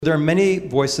There are many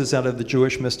voices out of the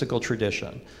Jewish mystical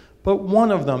tradition, but one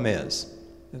of them is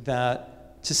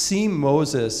that to see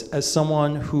Moses as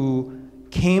someone who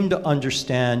came to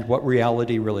understand what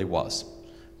reality really was,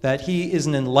 that he is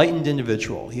an enlightened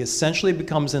individual. He essentially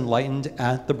becomes enlightened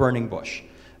at the burning bush.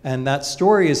 And that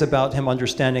story is about him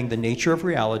understanding the nature of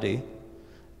reality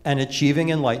and achieving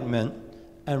enlightenment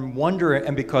and wondering,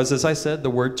 and because, as I said,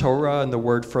 the word Torah and the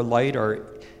word for light are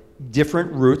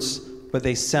different roots, but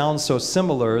they sound so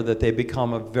similar that they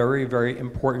become a very, very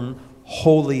important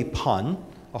holy pun,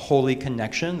 a holy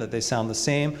connection, that they sound the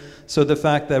same. So the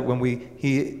fact that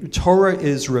when Torah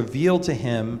is revealed to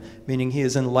him, meaning he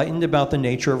is enlightened about the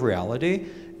nature of reality,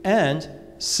 and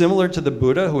similar to the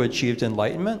Buddha who achieved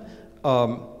enlightenment,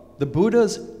 the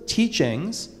Buddha's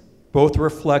teachings both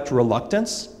reflect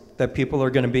reluctance, that people are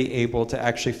going to be able to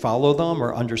actually follow them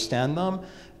or understand them,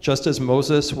 just as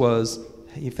Moses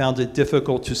he found it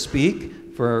difficult to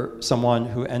speak for someone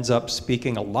who ends up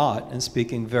speaking a lot and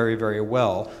speaking very, very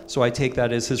well. So I take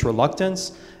that as his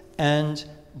reluctance, and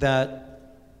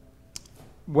that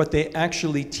what they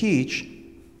actually teach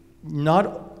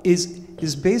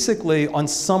is basically on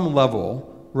some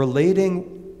level relating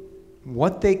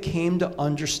what they came to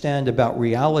understand about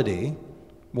reality,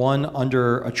 one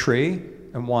under a tree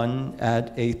and one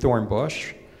at a thorn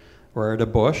bush or at a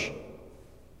bush,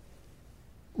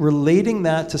 relating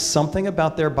that to something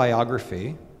about their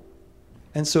biography.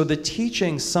 And so the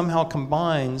teaching somehow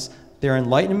combines their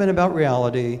enlightenment about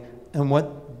reality and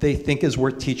what they think is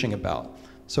worth teaching about.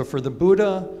 So for the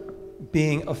Buddha,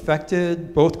 being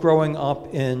affected, both growing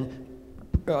up in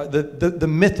the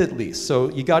myth at least, so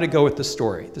you got to go with the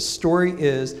story. The story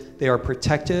is they are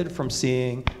protected from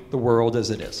seeing the world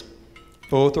as it is.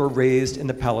 Both are raised in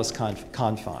the palace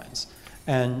confines.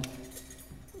 And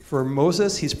for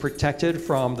Moses, he's protected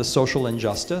from the social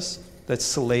injustice that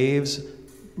slaves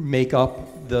make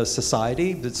up the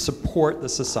society, that support the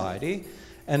society,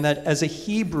 and that as a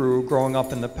Hebrew growing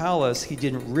up in the palace, he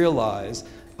didn't realize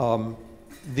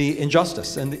the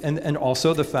injustice and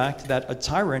also the fact that a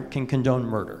tyrant can condone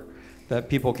murder, that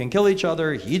people can kill each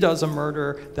other, he does a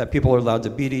murder, that people are allowed to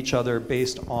beat each other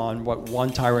based on what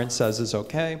one tyrant says is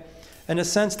okay, and a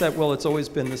sense that, well, it's always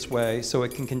been this way, so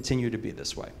it can continue to be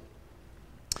this way.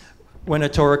 When a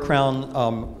Torah crown,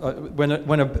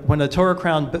 when a Torah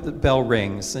crown bell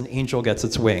rings, an angel gets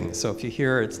its wings. So if you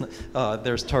hear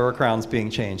there's Torah crowns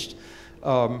being changed.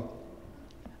 So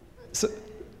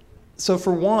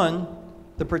for one,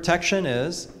 the protection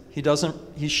is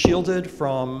he's shielded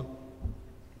from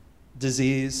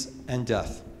disease and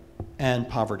death and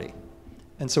poverty.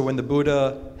 And so when the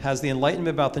Buddha has the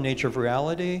enlightenment about the nature of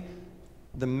reality,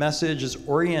 the message is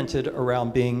oriented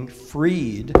around being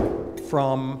freed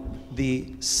from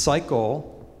the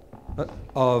cycle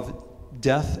of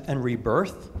death and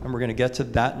rebirth, and we're going to get to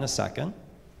that in a second.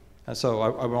 And so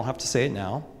I won't have to say it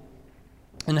now.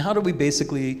 And how do we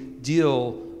basically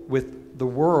deal with the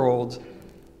world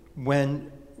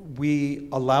when we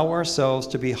allow ourselves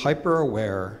to be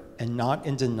hyper-aware and not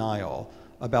in denial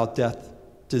about death,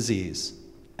 disease,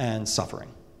 and suffering?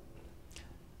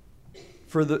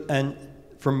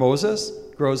 For Moses,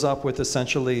 grows up with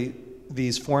essentially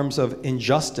these forms of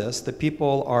injustice, that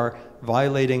people are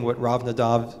violating what Rav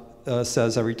Nadav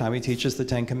says every time he teaches the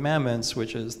Ten Commandments,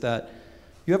 which is that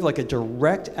you have like a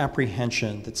direct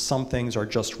apprehension that some things are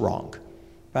just wrong.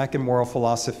 Back in moral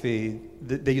philosophy,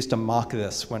 they used to mock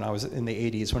this when I was in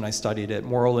the 80s when I studied it,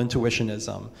 moral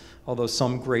intuitionism, although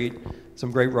some great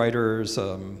writers,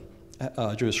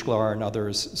 Jewish Shklar and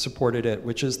others, supported it,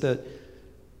 which is that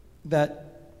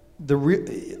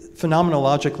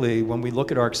phenomenologically, when we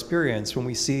look at our experience, when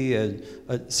we see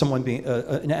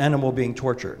an animal being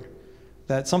tortured,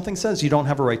 that something says you don't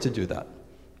have a right to do that.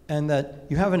 And that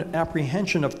you have an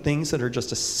apprehension of things that are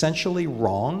just essentially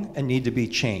wrong and need to be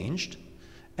changed.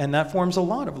 And that forms a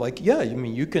lot of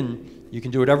you can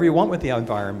do whatever you want with the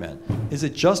environment. Is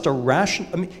it just a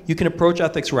rational, you can approach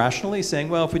ethics rationally, saying,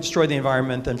 well, if we destroy the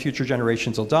environment, then future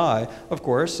generations will die. Of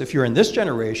course, if you're in this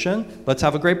generation, let's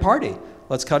have a great party.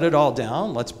 Let's cut it all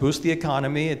down. Let's boost the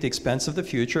economy at the expense of the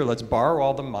future. Let's borrow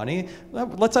all the money.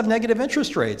 Let's have negative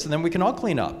interest rates, and then we can all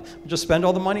clean up. Just spend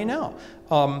all the money now.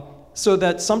 So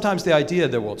that sometimes the idea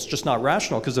that, well, it's just not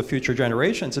rational because of future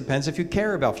generations, it depends if you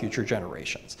care about future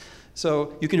generations.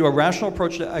 So you can do a rational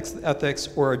approach to ethics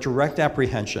or a direct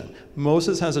apprehension.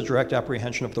 Moses has a direct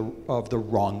apprehension of the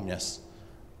wrongness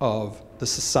of the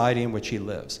society in which he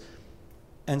lives.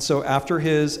 And so after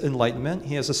his enlightenment,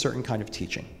 he has a certain kind of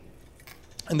teaching.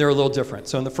 And they're a little different.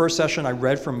 So in the first session, I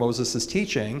read from Moses'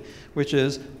 teaching, which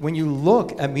is when you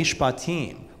look at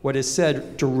Mishpatim, what is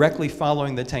said directly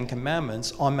following the Ten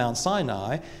Commandments on Mount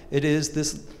Sinai. It is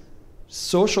this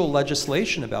social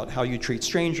legislation about how you treat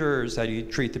strangers, how do you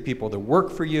treat the people that work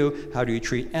for you, how do you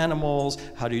treat animals,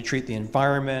 how do you treat the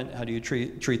environment, how do you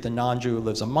treat the non-Jew who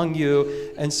lives among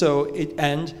you, and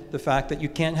the fact that you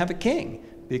can't have a king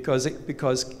because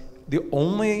the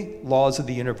only laws of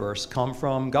the universe come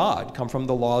from God, come from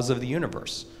the laws of the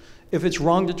universe. If it's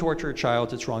wrong to torture a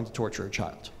child, it's wrong to torture a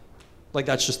child. Like,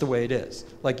 that's just the way it is.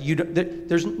 Like,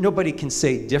 there's nobody can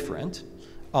say different.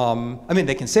 I mean,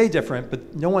 they can say different,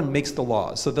 but no one makes the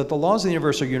laws, so that the laws of the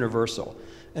universe are universal.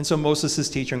 And so Moses'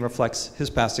 teaching reflects his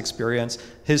past experience.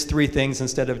 His three things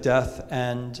instead of death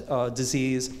and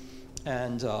disease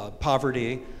and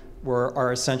poverty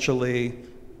are essentially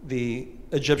the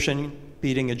Egyptian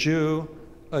beating a Jew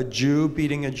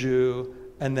beating a Jew,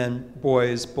 and then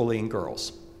boys bullying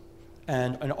girls.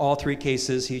 And in all three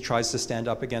cases, he tries to stand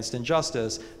up against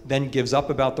injustice, then gives up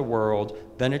about the world,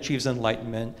 then achieves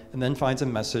enlightenment, and then finds a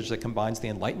message that combines the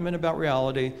enlightenment about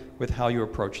reality with how you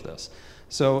approach this.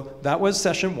 So that was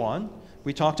session 1.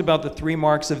 We talked about the 3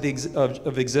 marks of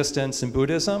existence in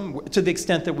Buddhism, to the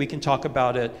extent that we can talk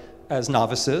about it as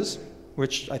novices,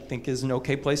 which I think is an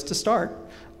okay place to start.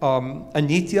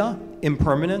 Anitya,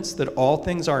 impermanence, that all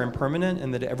things are impermanent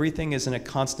and that everything is in a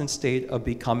constant state of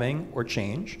becoming or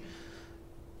change.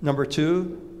 Number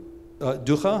 2,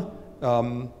 dukkha,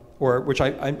 which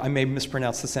I may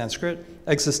mispronounce the Sanskrit,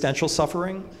 existential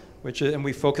suffering, and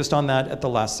we focused on that at the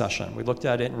last session. We looked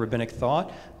at it in rabbinic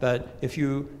thought, that if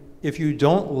you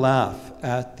don't laugh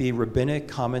at the rabbinic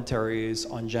commentaries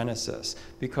on Genesis,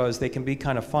 because they can be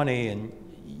kind of funny and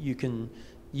you can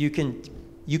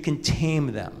tame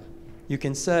them. You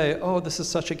can say, oh, this is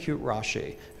such a cute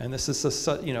Rashi, and this is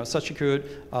such a cute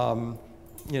Rabbi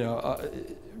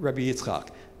Yitzchak.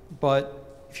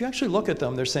 But if you actually look at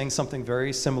them, they're saying something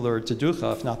very similar to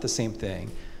dukkha, if not the same thing.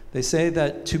 They say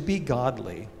that to be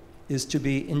godly is to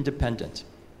be independent.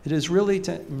 It is really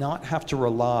to not have to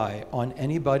rely on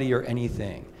anybody or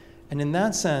anything. And in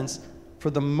that sense, for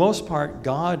the most part,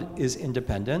 God is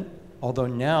independent, although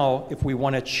now, if we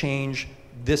want to change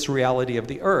this reality of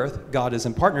the earth, God is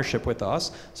in partnership with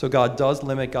us, so God does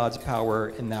limit God's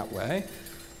power in that way.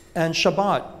 And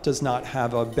Shabbat does not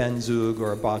have a ben-zug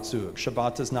or a bat-zug.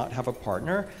 Shabbat does not have a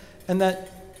partner, and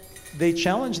that they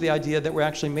challenge the idea that we're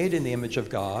actually made in the image of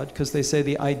God, because they say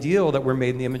the ideal that we're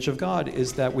made in the image of God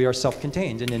is that we are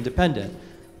self-contained and independent.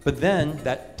 But then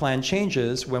that plan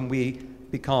changes when we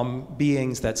become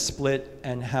beings that split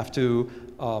and have to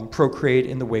procreate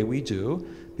in the way we do,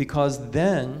 because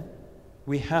then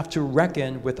we have to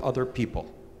reckon with other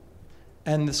people.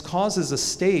 And this causes a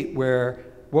state where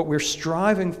what we're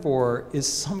striving for is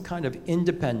some kind of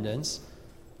independence,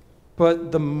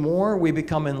 but the more we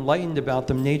become enlightened about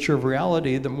the nature of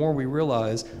reality, the more we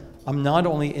realize I'm not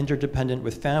only interdependent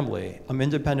with family, I'm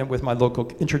interdependent with my local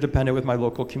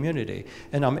community,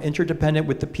 and I'm interdependent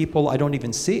with the people I don't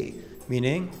even see,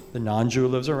 meaning the non-Jew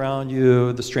lives around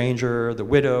you, the stranger, the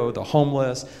widow, the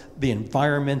homeless, the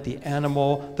environment, the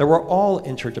animal, that we're all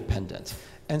interdependent.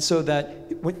 And so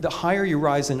that the higher you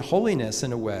rise in holiness,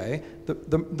 in a way,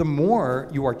 the more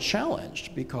you are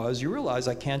challenged, because you realize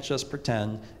I can't just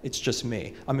pretend it's just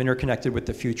me. I'm interconnected with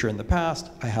the future and the past.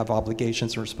 I have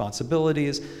obligations and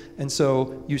responsibilities. And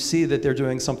so you see that they're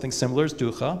doing something similar as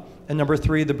dukkha. And number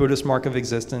 3, the Buddhist mark of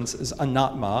existence is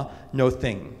anatma, no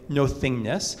thing, no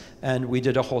thingness. And we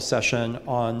did a whole session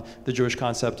on the Jewish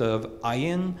concept of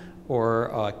ayin,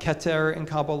 or keter in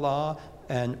Kabbalah,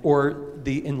 or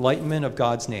the enlightenment of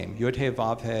God's name, Yud He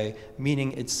Vav He,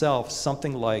 meaning itself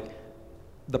something like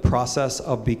the process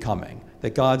of becoming.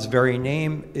 That God's very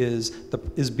name is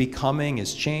becoming,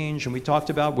 is change, and we talked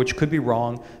about, which could be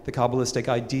wrong, the Kabbalistic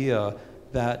idea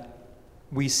that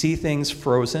we see things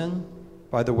frozen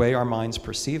by the way our minds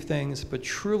perceive things, but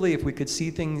truly if we could see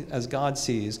things as God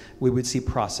sees, we would see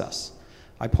process.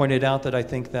 I pointed out that I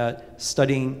think that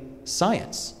studying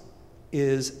science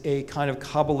is a kind of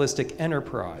Kabbalistic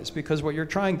enterprise, because what you're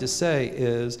trying to say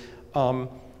is,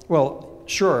 well,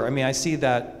 sure, I mean, I see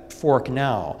that fork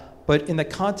now, but in the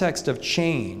context of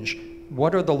change,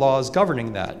 what are the laws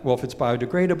governing that? Well, if it's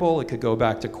biodegradable, it could go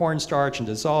back to cornstarch and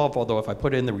dissolve, although if I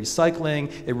put it in the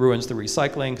recycling, it ruins the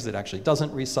recycling because it actually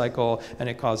doesn't recycle, and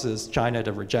it causes China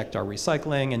to reject our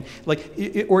recycling. And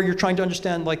or you're trying to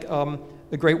understand, like,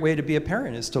 a great way to be a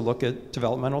parent is to look at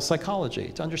developmental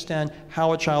psychology, to understand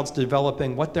how a child's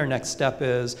developing, what their next step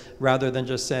is, rather than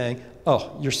just saying,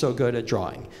 oh, you're so good at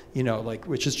drawing,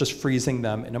 which is just freezing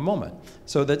them in a moment.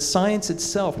 So that science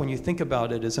itself, when you think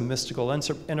about it, is a mystical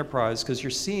enterprise, because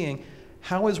you're seeing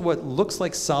how is what looks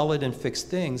like solid and fixed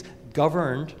things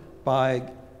governed by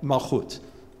malchut.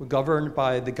 We're governed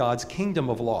by the God's kingdom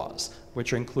of laws,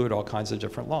 which include all kinds of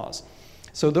different laws.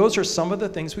 So those are some of the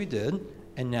things we did.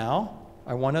 And now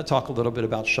I want to talk a little bit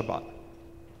about Shabbat.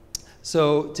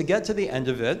 So to get to the end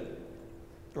of it,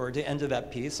 or the end of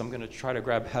that piece, I'm going to try to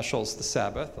grab Heschel's The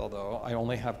Sabbath, although I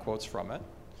only have quotes from it.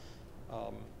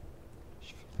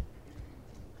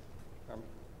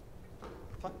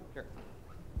 Here.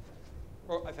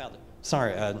 Oh, I found it.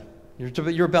 Sorry, Ed.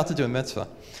 You're about to do a mitzvah.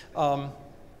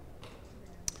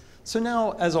 So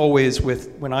now, as always,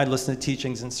 when I listen to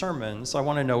teachings and sermons, I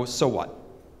want to know, so what?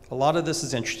 A lot of this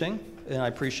is interesting, and I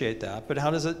appreciate that, but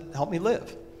how does it help me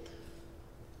live?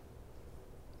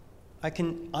 I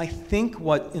think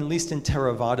what, at least in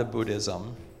Theravada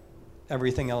Buddhism,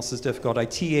 everything else is difficult. I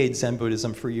TA'd Zen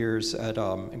Buddhism for years at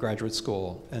graduate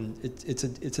school, and it's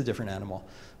a different animal.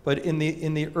 But in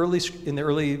the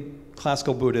early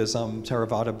classical Buddhism,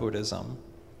 Theravada Buddhism,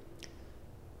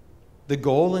 the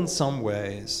goal in some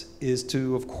ways is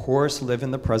to, of course, live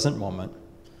in the present moment.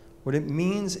 What it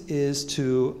means is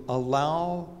to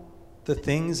allow the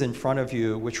things in front of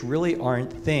you, which really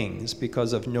aren't things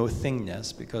because of no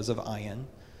thingness, because of ayin,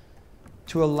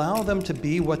 to allow them to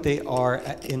be what they are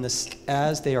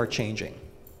as they are changing.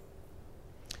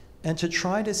 And to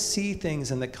try to see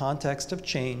things in the context of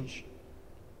change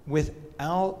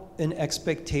without an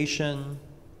expectation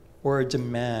or a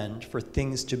demand for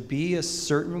things to be a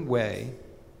certain way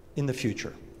in the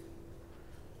future.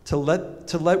 To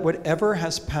let whatever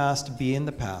has passed be in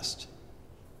the past.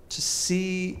 To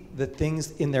see the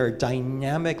things in their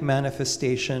dynamic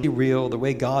manifestation, be real, the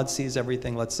way God sees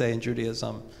everything, let's say in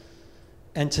Judaism,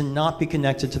 and to not be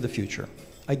connected to the future.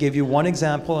 I gave you one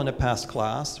example in a past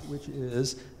class, which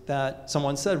is that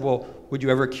someone said, well, would you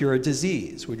ever cure a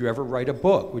disease? Would you ever write a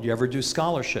book? Would you ever do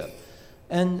scholarship?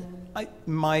 And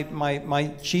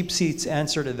my cheap seats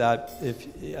answer to that,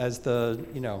 as the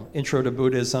Intro to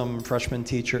Buddhism freshman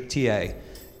teacher, TA,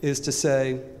 is to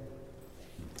say,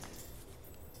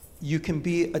 you can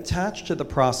be attached to the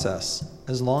process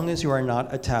as long as you are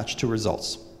not attached to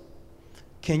results.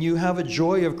 Can you have a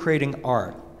joy of creating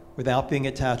art without being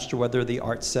attached to whether the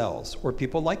art sells or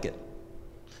people like it?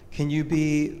 Can you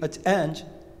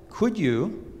could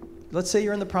you, let's say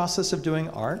you're in the process of doing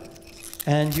art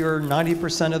and you're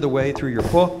 90% of the way through your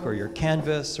book or your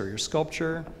canvas or your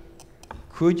sculpture,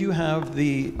 could you have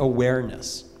the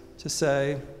awareness to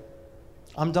say,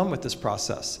 I'm done with this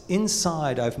process.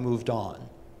 Inside, I've moved on.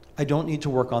 I don't need to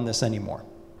work on this anymore.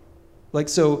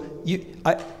 Because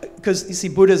you see,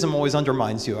 Buddhism always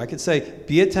undermines you. I could say,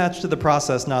 be attached to the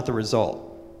process, not the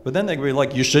result. But then they'd be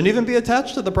like, you shouldn't even be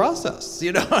attached to the process.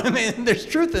 I mean, there's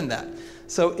truth in that.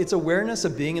 So it's awareness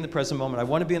of being in the present moment. I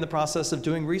want to be in the process of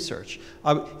doing research.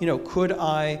 Could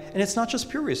I, and it's not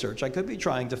just pure research. I could be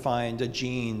trying to find a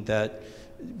gene that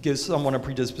gives someone a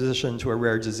predisposition to a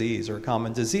rare disease or a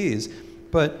common disease.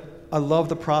 But I love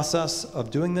the process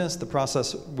of doing this, the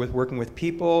process with working with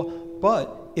people,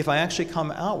 but if I actually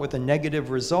come out with a negative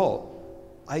result,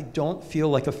 I don't feel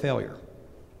like a failure.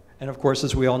 And of course,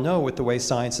 as we all know, with the way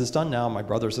science is done now, my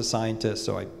brother's a scientist,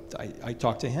 so I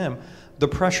talk to him, the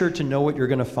pressure to know what you're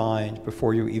going to find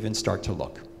before you even start to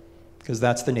look. Because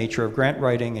that's the nature of grant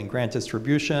writing and grant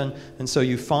distribution. And so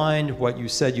you find what you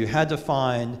said you had to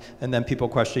find, and then people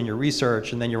question your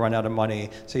research, and then you run out of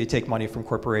money. So you take money from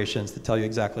corporations to tell you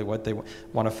exactly what they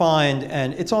want to find.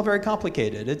 And it's all very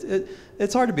complicated.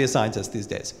 It's hard to be a scientist these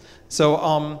days. So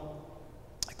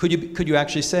could you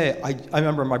actually say, I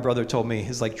remember my brother told me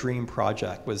his dream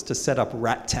project was to set up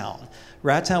Rat Town.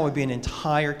 Rat Town would be an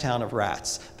entire town of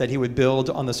rats that he would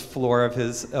build on this floor of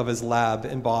his lab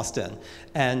in Boston.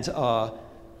 And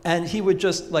he would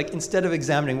just, instead of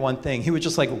examining one thing, he would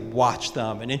just watch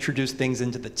them and introduce things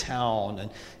into the town.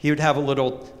 And he would have a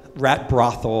little rat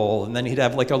brothel, and then he'd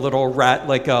have a little rat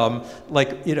rat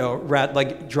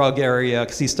drug area,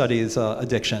 because he studies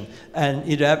addiction, and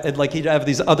he'd have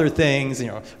these other things,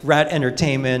 rat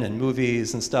entertainment and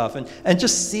movies and stuff, and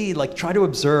just see, try to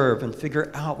observe and figure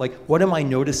out what am I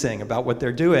noticing about what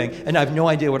they're doing, and I have no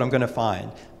idea what I'm going to find.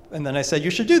 And then I said, you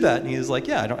should do that, and he was like,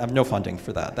 yeah, I don't have no funding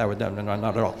for that. That would no,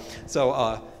 not at all.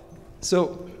 So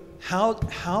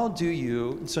how do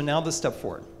you? So now the step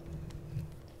forward.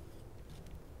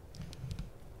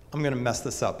 I'm going to mess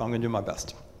this up. I'm going to do my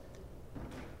best.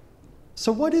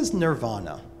 So what is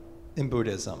nirvana in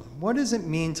Buddhism? What does it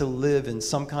mean to live in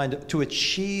to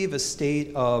achieve a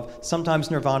state of, sometimes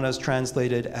nirvana is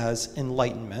translated as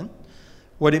enlightenment.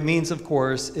 What it means, of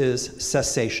course, is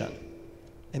cessation.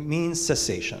 It means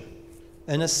cessation.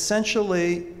 And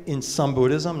essentially, in some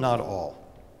Buddhism, not all.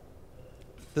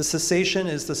 The cessation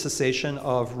is the cessation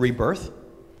of rebirth.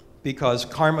 because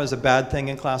karma is a bad thing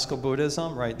in classical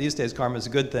Buddhism, right? These days karma is a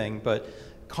good thing, but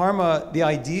karma, the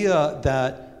idea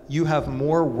that you have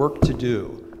more work to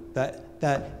do,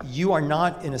 that you are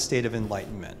not in a state of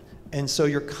enlightenment. And so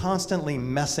you're constantly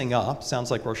messing up,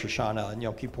 sounds like Rosh Hashanah and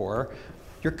Yom Kippur,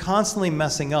 you're constantly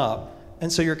messing up,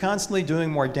 and so you're constantly doing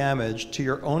more damage to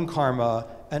your own karma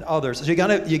and others. So you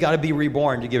gotta be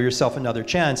reborn to give yourself another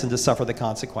chance and to suffer the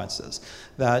consequences.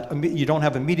 That you don't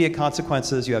have immediate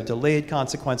consequences, you have delayed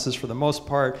consequences for the most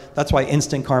part. That's why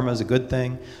instant karma is a good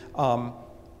thing.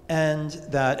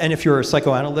 And if you're a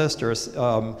psychoanalyst,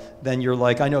 then you're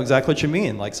like, I know exactly what you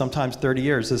mean. Like sometimes 30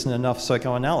 years isn't enough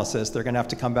psychoanalysis. They're going to have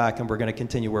to come back and we're going to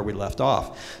continue where we left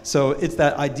off. So it's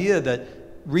that idea that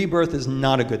rebirth is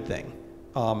not a good thing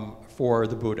for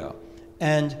the Buddha.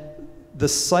 And the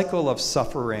cycle of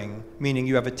suffering, meaning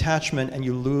you have attachment and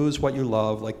you lose what you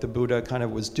love, like the Buddha kind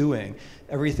of was doing.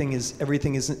 Everything is.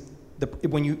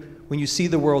 When you see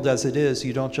the world as it is,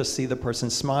 you don't just see the person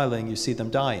smiling, you see them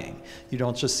dying. You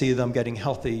don't just see them getting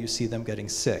healthy, you see them getting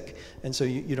sick. And so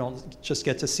you don't just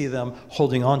get to see them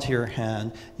holding onto your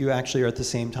hand, you actually are at the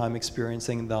same time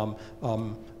experiencing them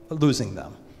losing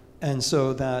them. And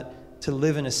so that to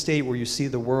live in a state where you see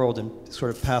the world in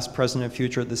sort of past, present, and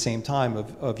future at the same time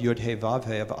of Yud-He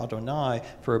Vav-He, of Adonai,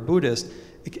 for a Buddhist,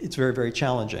 it's very, very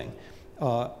challenging.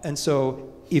 And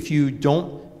so if you're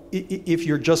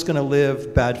just going to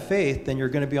live bad faith, then you're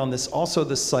going to be on this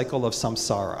cycle of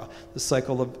samsara, the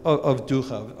cycle of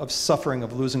dukkha, of suffering,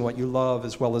 of losing what you love,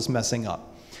 as well as messing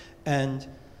up. And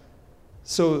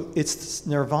so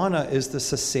nirvana is the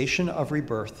cessation of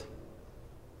rebirth.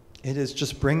 It is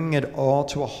just bringing it all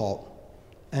to a halt.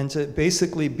 And to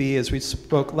basically be, as we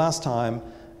spoke last time,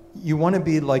 you want to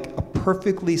be like a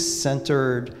perfectly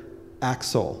centered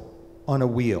axle on a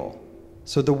wheel.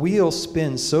 So the wheel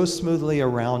spins so smoothly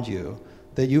around you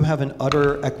that you have an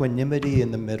utter equanimity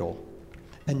in the middle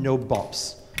and no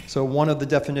bumps. So one of the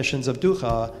definitions of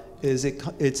dukkha is it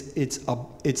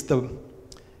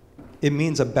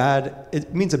means a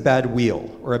bad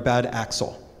wheel or a bad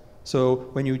axle. So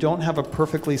when you don't have a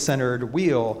perfectly centered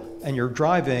wheel and you're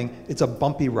driving, it's a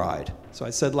bumpy ride. So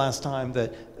I said last time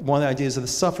that one of the ideas of the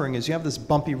suffering is you have this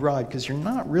bumpy ride because you're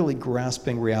not really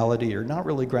grasping reality, you're not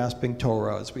really grasping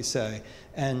Torah, as we say.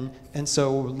 And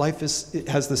so life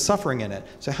has the suffering in it.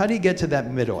 So how do you get to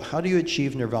that middle? How do you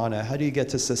achieve nirvana? How do you get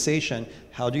to cessation?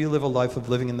 How do you live a life of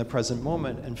living in the present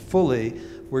moment and fully,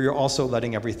 where you're also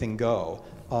letting everything go?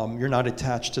 You're not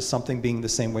attached to something being the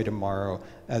same way tomorrow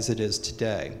as it is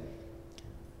today.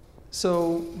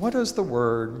 So what does the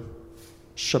word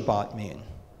Shabbat mean?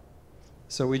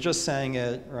 So we just sang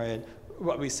it, right?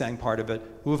 Well, we sang part of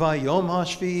it. Uvayom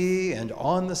hashvi, and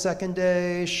on the second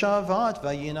day, Shavat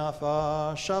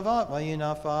vayinafash, Shavat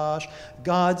vayinafash.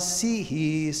 God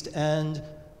ceased and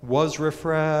was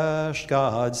refreshed.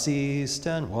 God ceased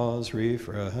and was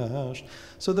refreshed.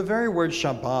 So the very word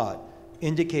Shabbat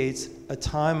indicates a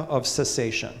time of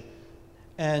cessation.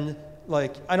 And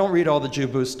like, I don't read all the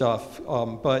Jubu stuff,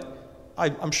 but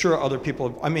I'm sure other people,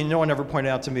 no one ever pointed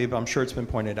out to me, but I'm sure it's been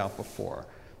pointed out before,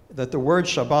 that the word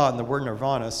Shabbat and the word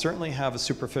nirvana certainly have a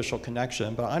superficial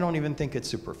connection, but I don't even think it's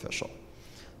superficial.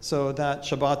 So that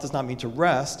Shabbat does not mean to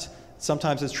rest.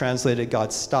 Sometimes it's translated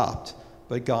God stopped,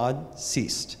 but God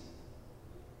ceased.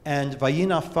 And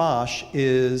vayinafash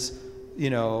is,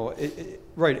 it's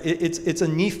a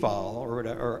nifal, or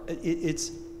whatever,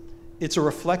 it's a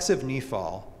reflexive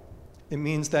nifal. It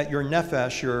means that your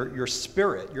nefesh, your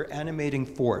spirit, your animating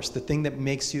force, the thing that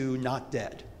makes you not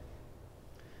dead,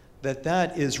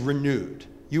 that is renewed.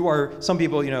 You are, some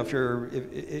people, if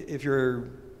you're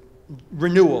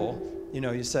renewal,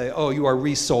 you say, oh, you are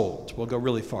resouled. We'll go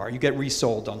really far. You get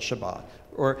resouled on Shabbat.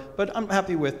 But I'm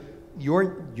happy with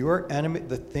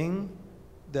the thing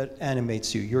that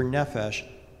animates you, your nefesh,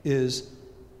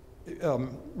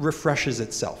 refreshes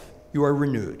itself. You are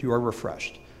renewed. You are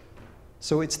refreshed.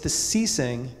 So it's the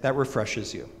ceasing that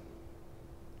refreshes you.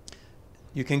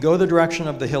 You can go the direction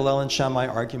of the Hillel and Shammai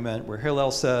argument, where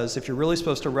Hillel says, if you're really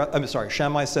supposed to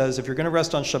Shammai says, if you're going to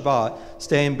rest on Shabbat,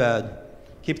 stay in bed,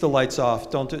 keep the lights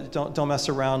off, don't mess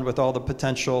around with all the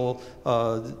potential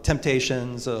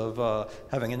temptations of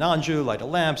having a non-Jew light a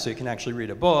lamp so you can actually read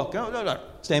a book. No,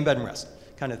 stay in bed and rest,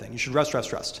 kind of thing. You should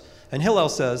rest. And Hillel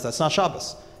says that's not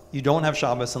Shabbos. You don't have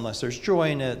Shabbos unless there's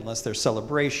joy in it, unless there's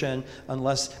celebration,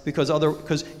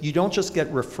 because you don't just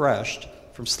get refreshed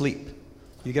from sleep.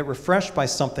 You get refreshed by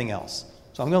something else.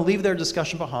 So I'm going to leave their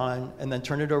discussion behind and then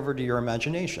turn it over to your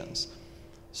imaginations.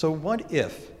 So what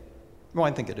if, well,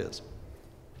 I think it is.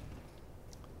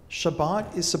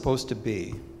 Shabbat is supposed to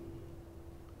be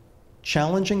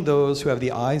challenging those who have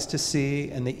the eyes to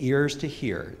see and the ears to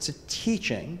hear. It's a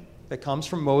teaching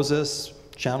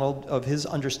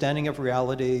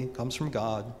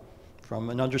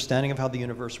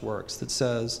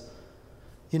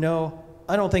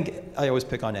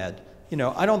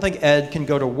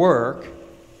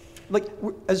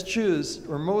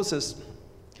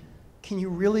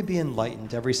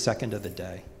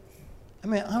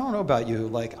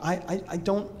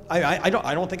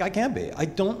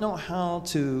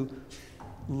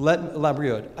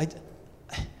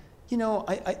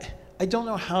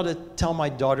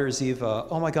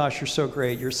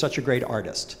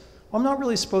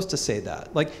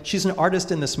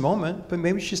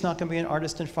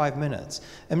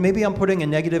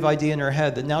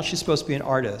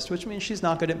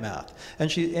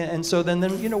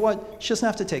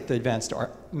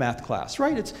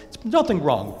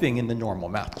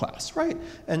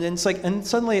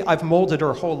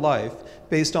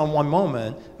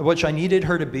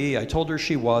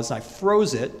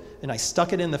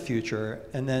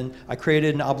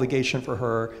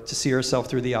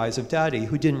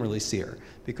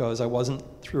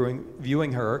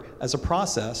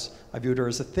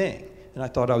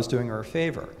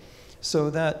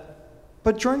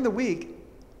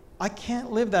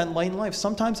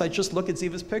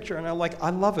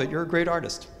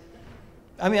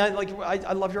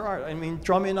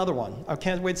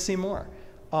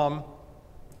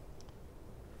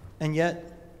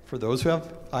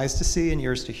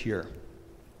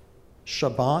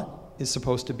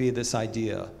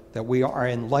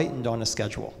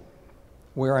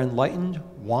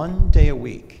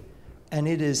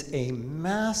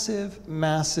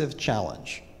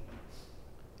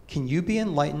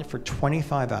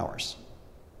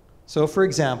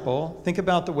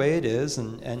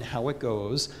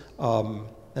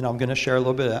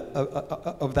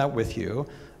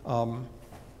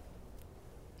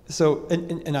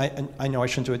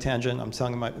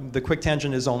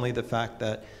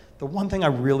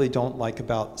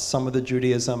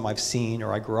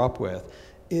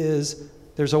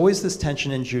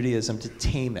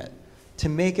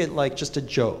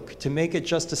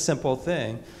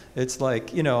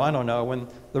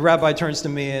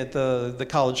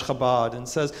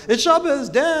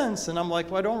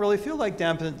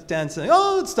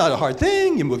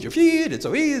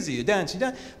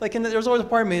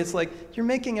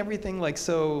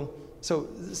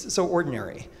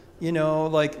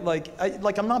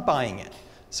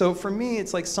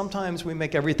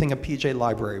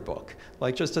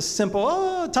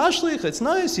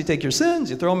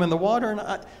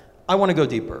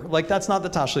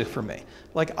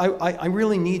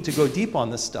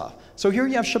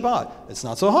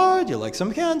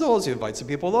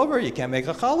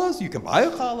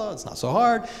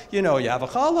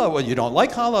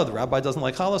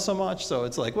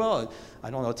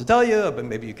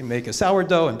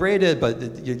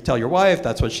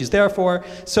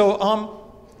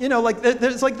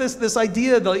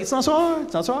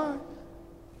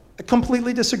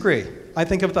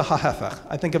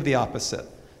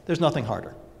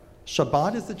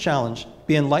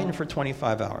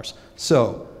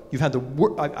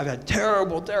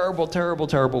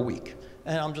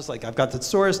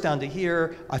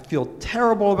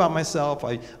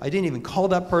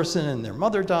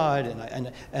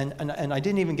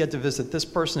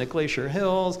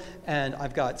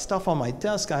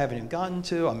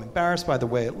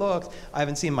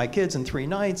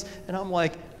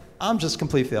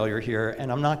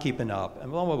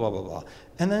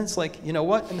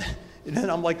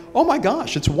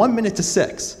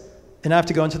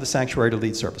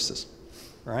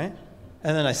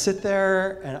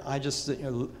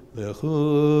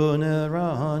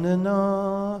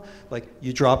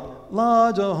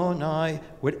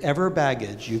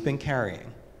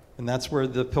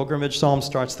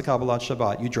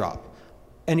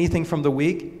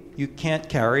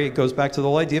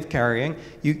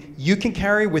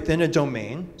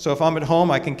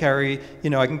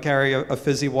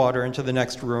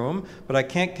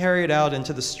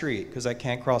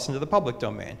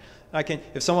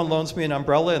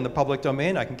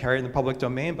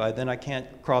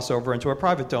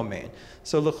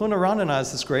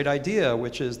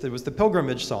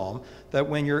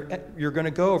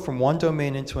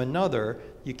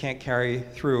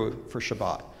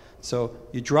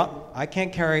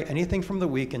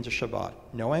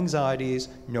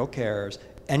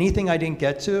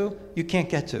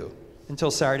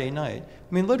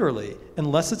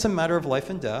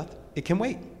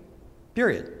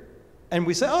period. And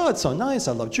we say, oh, it's so nice,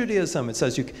 I love Judaism. It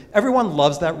says everyone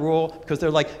loves that rule because they're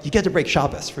like, you get to break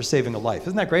Shabbos for saving a life.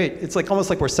 Isn't that great? It's like almost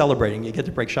like we're celebrating, you get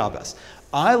to break Shabbos.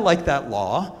 I like that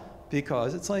law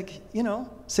because it's like,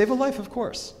 save a life, of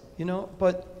course,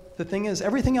 but the thing is,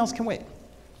 everything else can wait.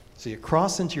 So you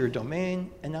cross into your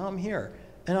domain, and now I'm here.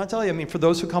 And I'll tell you, for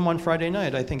those who come on Friday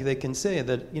night, I think they can say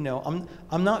that,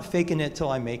 I'm not faking it till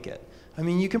I make it.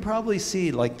 You can probably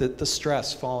see like the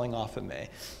stress falling off of me.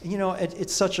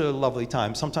 It's such a lovely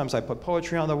time. Sometimes I put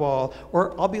poetry on the wall,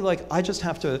 or I'll be like, I just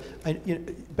have to,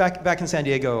 back in San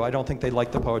Diego, I don't think they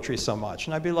like the poetry so much.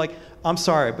 And I'd be like, I'm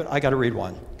sorry, but I got to read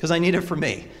one, because I need it for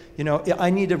me. I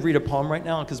need to read a poem right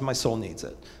now because my soul needs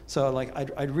it. So like,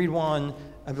 I'd read one,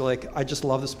 I'd be like, I just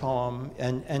love this poem,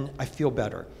 and I feel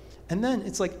better. And then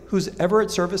it's like, who's ever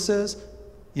at services,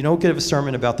 you don't give a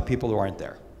sermon about the people who aren't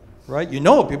there. Right?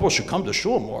 People should come to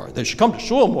shul more. They should come to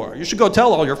shul more. You should go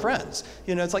tell all your friends.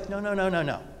 It's like,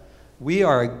 no. We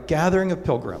are a gathering of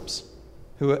pilgrims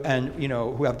who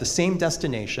have the same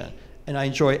destination. And I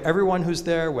enjoy everyone who's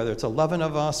there, whether it's 11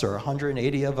 of us or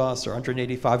 180 of us or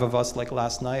 185 of us like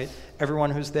last night,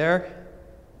 everyone who's there.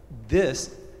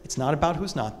 It's not about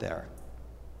who's not there.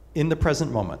 In the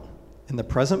present moment,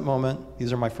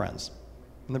 these are my friends.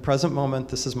 In the present moment,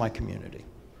 this is my community.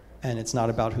 And it's not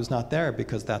about who's not there,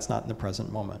 because that's not in the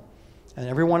present moment. And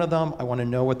every one of them, I want to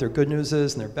know what their good news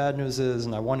is and their bad news is,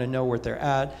 and I want to know where they're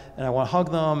at, and I want to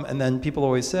hug them. And then people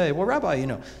always say, well, Rabbi,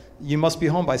 you must be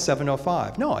home by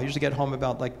 7:05. No, I usually get home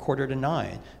about like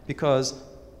 8:45, because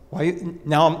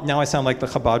now I sound like the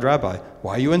Chabad rabbi.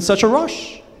 Why are you in such a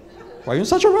rush? Why are you in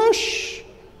such a rush?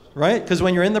 Right? Because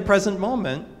when you're in the present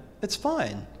moment, it's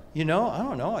fine. I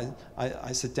don't know.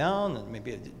 I sit down and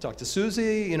maybe I talk to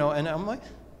Susie, and I'm like,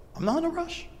 I'm not in a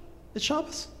rush. It's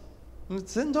Shabbos.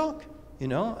 Let's sit and talk.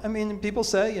 People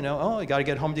say, oh, I got to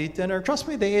get home to eat dinner. Trust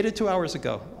me, they ate it 2 hours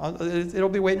ago. It'll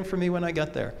be waiting for me when I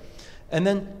get there. And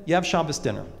then you have Shabbos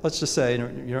dinner. Let's just say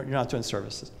you're not doing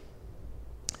services.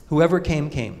 Whoever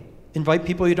came. Invite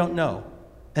people you don't know.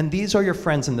 And these are your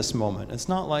friends in this moment. It's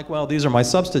not like, well, these are my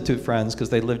substitute friends because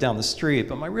they live down the street,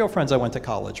 but my real friends I went to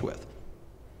college with.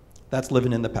 That's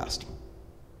living in the past,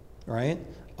 right?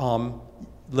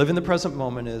 Live in the present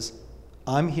moment is,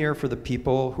 I'm here for the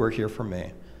people who are here for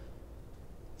me.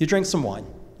 You drink some wine.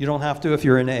 You don't have to if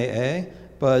you're in AA,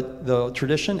 but the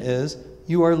tradition is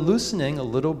you are loosening a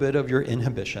little bit of your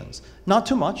inhibitions. Not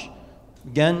too much.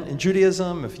 Again, in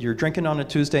Judaism, if you're drinking on a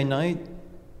Tuesday night,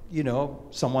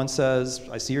 someone says,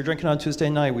 I see you're drinking on Tuesday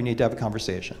night, we need to have a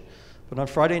conversation. But on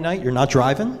Friday night, you're not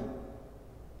driving,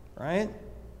 right?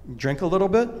 You drink a little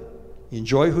bit, you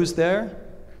enjoy who's there.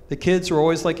 The kids are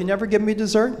always like, you never give me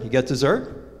dessert. You get dessert.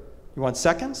 You want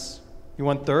seconds? You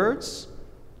want thirds?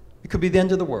 It could be the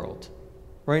end of the world,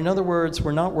 right? In other words,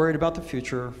 we're not worried about the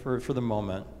future for the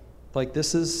moment. Like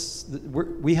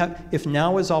if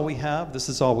now is all we have, this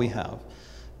is all we have.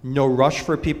 No rush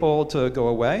for people to go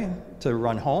away, to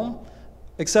run home,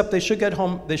 except they should get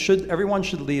home. Everyone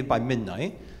should leave by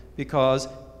midnight, because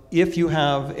if you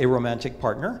have a romantic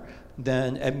partner,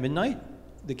 then at midnight,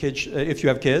 the kids, if you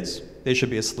have kids, they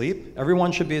should be asleep.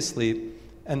 Everyone should be asleep,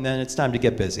 and then it's time to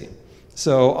get busy.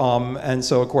 So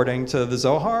according to the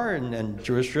Zohar and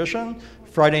Jewish tradition,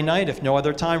 Friday night, if no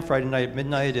other time, Friday night at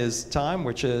midnight is time,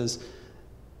 which is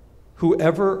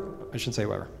I shouldn't say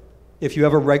whoever. If you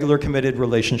have a regular committed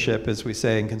relationship, as we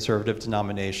say in conservative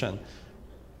denomination,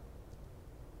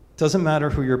 doesn't matter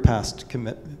who your past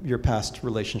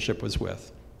relationship was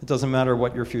with. It doesn't matter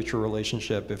what your future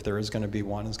relationship, if there is going to be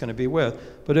one, is going to be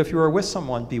with. But if you are with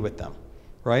someone, be with them,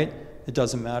 right? It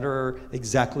doesn't matter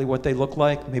exactly what they look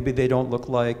like. Maybe they don't look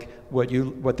like what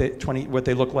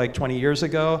they look like 20 years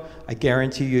ago. I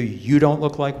guarantee you don't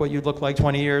look like what you looked like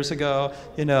 20 years ago.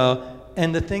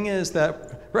 And the thing is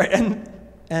that, right?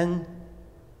 And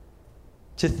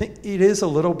to think, it is a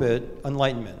little bit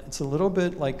enlightenment. It's a little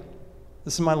bit like,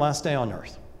 this is my last day on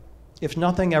earth. If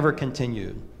nothing ever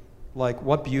continued, like,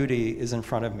 what beauty is in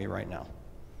front of me right now?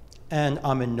 And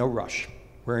I'm in no rush.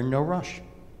 We're in no rush.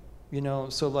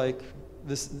 So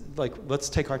let's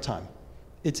take our time.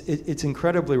 It's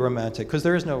incredibly romantic, because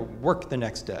there is no work the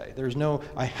next day. There's no,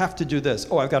 I have to do this.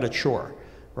 Oh, I've got a chore,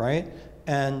 right?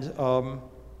 And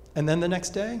then the next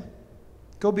day,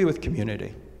 go be with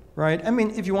community, right?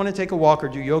 If you want to take a walk or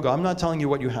do yoga, I'm not telling you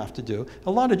what you have to do.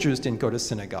 A lot of Jews didn't go to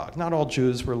synagogue. Not all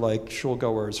Jews were like shul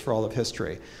goers for all of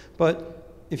history. But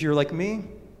if you're like me,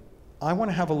 I want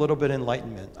to have a little bit of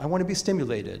enlightenment. I want to be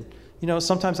stimulated.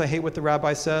 Sometimes I hate what the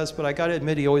rabbi says, but I got to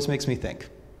admit, he always makes me think.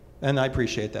 And I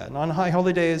appreciate that. And on high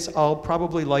holy days, I'll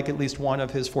probably like at least one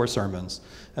of his 4 sermons.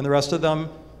 And the rest of them,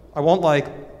 I won't like,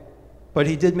 but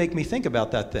he did make me think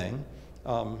about that thing.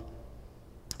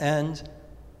 And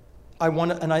I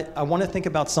want to think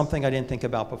about something I didn't think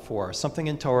about before, something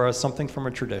in Torah, something from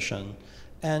a tradition.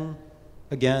 And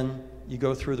again, you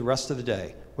go through the rest of the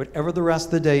day. Whatever the rest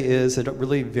of the day is, it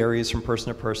really varies from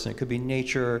person to person. It could be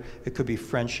nature, it could be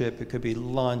friendship, it could be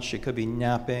lunch, it could be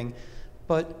napping.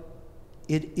 But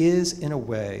it is, in a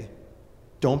way,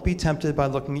 don't be tempted by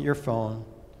looking at your phone.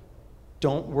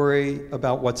 Don't worry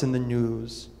about what's in the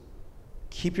news.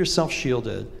 Keep yourself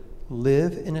shielded.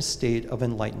 Live in a state of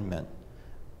enlightenment.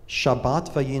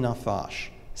 Shabbat vayinafash,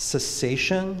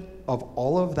 cessation of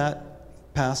all of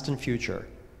that past and future.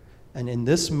 And in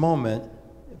this moment,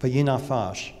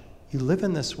 vayinafash, you live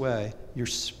in this way, your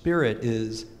spirit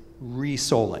is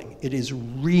re-souling. It is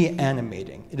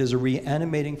reanimating. It is a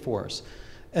reanimating force.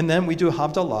 And then we do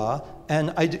Havdalah, and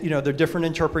there are different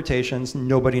interpretations.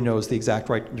 Nobody knows the exact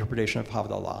right interpretation of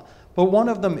Havdalah. But one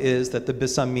of them is that the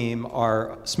Bisamim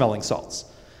are smelling salts.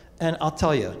 And I'll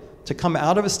tell you, to come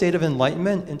out of a state of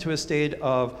enlightenment into a state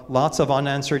of lots of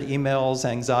unanswered emails,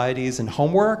 anxieties, and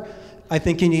homework, I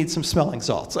think you need some smelling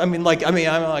salts. I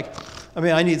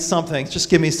need something. Just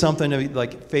give me something to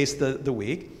face the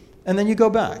week. And then you go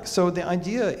back. So the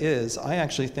idea is, I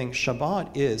actually think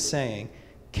Shabbat is saying,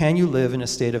 can you live in a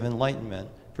state of enlightenment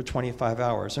for 25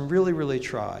 hours? And really, really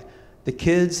try. The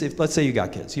kids, let's say you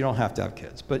got kids, you don't have to have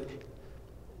kids, but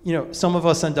some of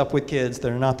us end up with kids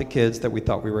that are not the kids that we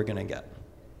thought we were going to get.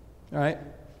 All right?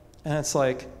 And it's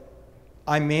like,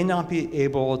 I may not be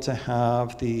able to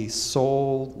have the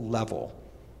soul level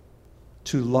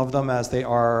to love them as they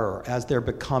are or as they're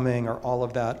becoming or all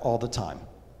of that all the time.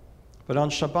 But on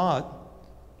Shabbat,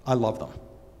 I love them.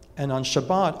 And on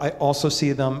Shabbat, I also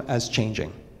see them as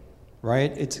changing,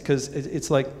 right? It's because it's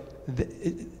like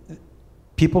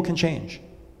people can change.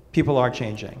 People are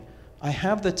changing. I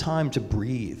have the time to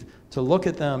breathe, to look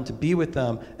at them, to be with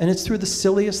them, and it's through the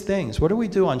silliest things. What do we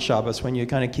do on Shabbos when you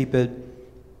kind of keep it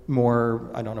more,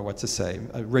 I don't know what to say,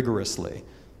 rigorously?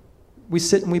 We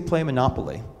sit and we play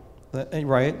Monopoly,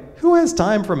 right? Who has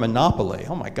time for Monopoly?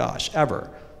 Oh my gosh,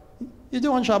 ever. You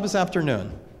do on Shabbos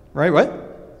afternoon, right? What?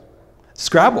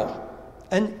 Scrabble.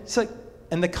 And it's like,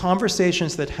 and the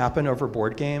conversations that happen over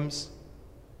board games,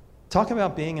 talk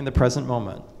about being in the present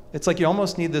moment. It's like you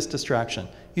almost need this distraction.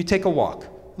 You take a walk,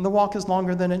 and the walk is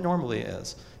longer than it normally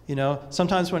is.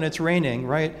 Sometimes when it's raining,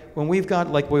 right? When we have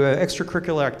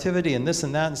extracurricular activity and this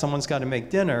and that, and someone's got to make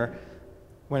dinner,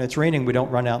 when it's raining, we don't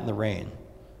run out in the rain.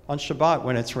 On Shabbat,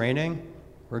 when it's raining,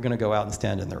 we're going to go out and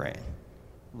stand in the rain.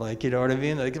 You know what I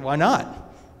mean? Why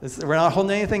not? We're not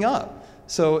holding anything up.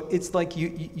 So it's like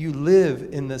you live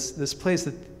in this place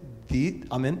that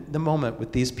I'm in the moment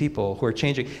with these people who are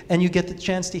changing, and you get the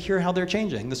chance to hear how they're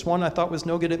changing. This one I thought was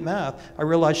no good at math, I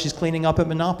realized she's cleaning up at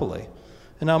Monopoly.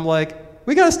 And I'm like,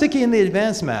 we got to stick you in the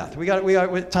advanced math. We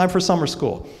got time for summer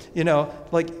school.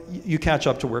 You catch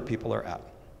up to where people are at.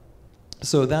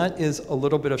 So that is a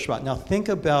little bit of Shabbat. Now think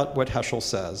about what Heschel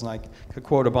says, and I could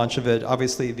quote a bunch of it.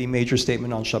 Obviously, the major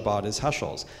statement on Shabbat is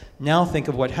Heschel's. Now think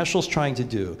of what Heschel's trying to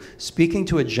do, speaking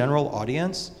to a general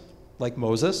audience, like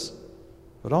Moses,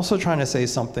 but also trying to say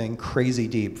something crazy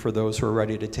deep for those who are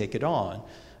ready to take it on,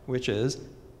 which is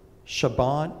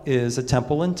Shabbat is a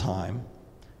temple in time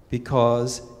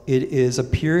because it is a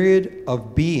period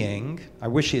of being. I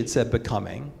wish he had said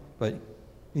becoming, but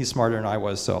he's smarter than I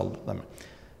was, so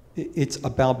it's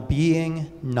about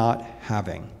being, not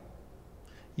having.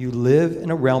 You live in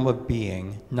a realm of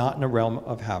being, not in a realm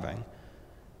of having.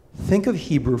 Think of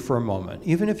Hebrew for a moment.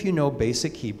 Even if you know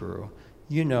basic Hebrew,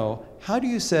 how do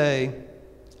you say,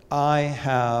 I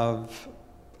have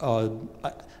a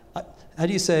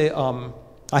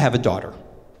daughter?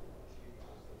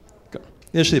 Good.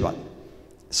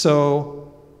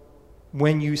 So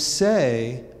when you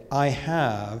say, I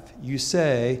have, you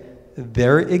say,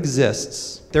 there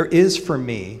is for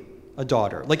me a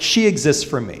daughter. Like she exists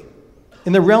for me.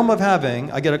 In the realm of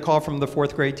having, I get a call from the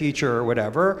 4th grade teacher or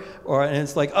whatever, and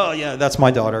it's like, oh yeah, that's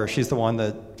my daughter. She's the one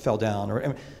that fell down.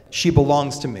 Or she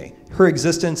belongs to me. Her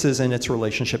existence is in its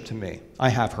relationship to me. I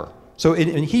have her. So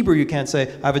in Hebrew, you can't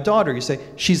say, I have a daughter. You say,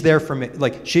 she's there for me.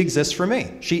 Like she exists for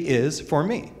me. She is for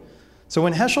me. So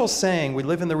when Heschel's saying we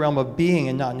live in the realm of being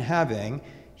and not in having,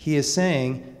 he is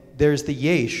saying there's the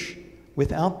yesh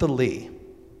without the li.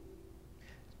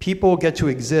 People get to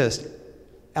exist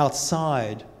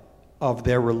outside of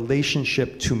their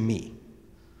relationship to me.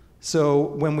 So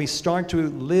when we start to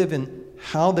live in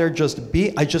how they're just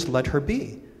be, I just let her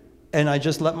be. And I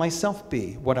just let myself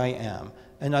be what I am.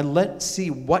 And I see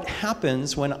what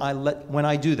happens when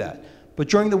I do that. But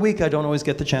during the week, I don't always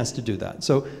get the chance to do that.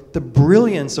 So the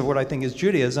brilliance of what I think is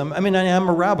Judaism, I am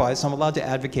a rabbi, so I'm allowed to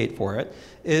advocate for it,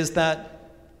 is that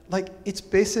it's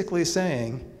basically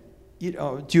saying,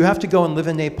 do you have to go and live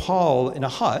in Nepal in a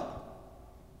hut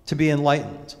to be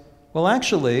enlightened? Well,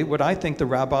 actually, what I think the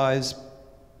rabbis,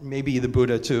 maybe the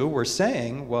Buddha too, were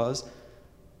saying was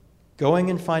going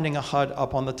and finding a hut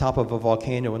up on the top of a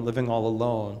volcano and living all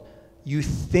alone, you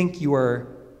think you are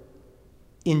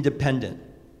independent,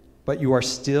 but you are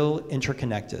still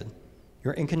interconnected.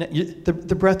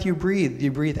 The breath you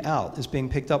breathe out is being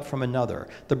picked up from another.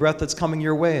 The breath that's coming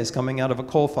your way is coming out of a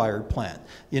coal-fired plant.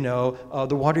 The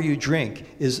water you drink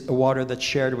is a water that's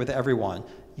shared with everyone.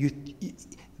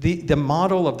 The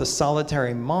model of the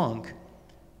solitary monk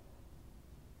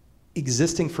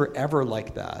existing forever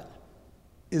like that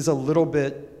is a little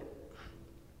bit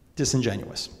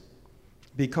disingenuous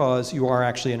because you are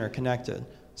actually interconnected.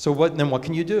 So what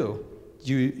can you do?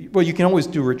 You can always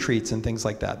do retreats and things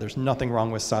like that. There's nothing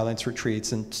wrong with silence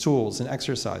retreats and tools and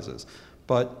exercises.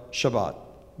 But Shabbat,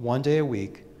 1 day a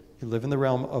week, you live in the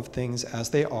realm of things as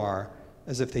they are,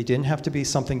 as if they didn't have to be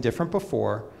something different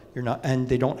before, and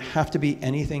they don't have to be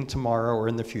anything tomorrow or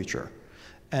in the future.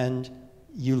 And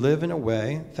you live in a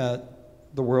way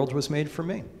that the world was made for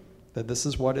me, that this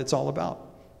is what it's all about.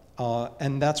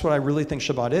 And that's what I really think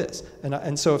Shabbat is.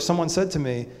 And so if someone said to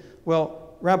me,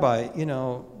 well, Rabbi,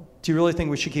 do you really think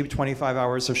we should keep 25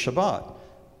 hours of Shabbat?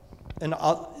 And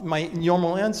my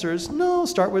normal answer is, no,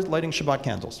 start with lighting Shabbat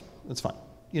candles. That's fine.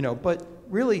 But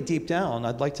really deep down,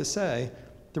 I'd like to say,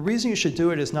 the reason you should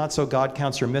do it is not so God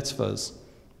counts your mitzvahs,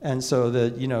 and so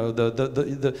that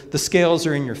the scales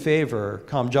are in your favor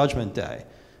come Judgment Day.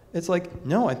 It's like,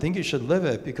 no, I think you should live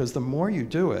it, because the more you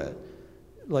do it,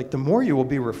 the more you will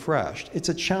be refreshed. It's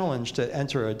a challenge to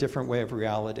enter a different way of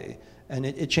reality. And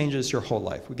it changes your whole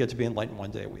life. We get to be enlightened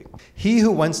 1 day a week. He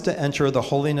who wants to enter the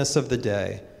holiness of the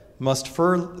day must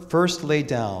first lay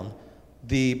down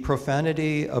the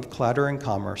profanity of clattering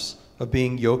commerce, of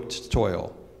being yoked to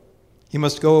toil. He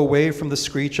must go away from the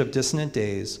screech of dissonant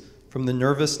days, from the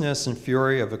nervousness and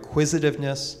fury of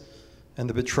acquisitiveness, and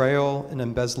the betrayal and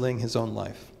embezzling his own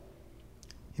life.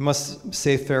 He must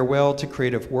say farewell to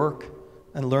creative work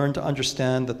and learn to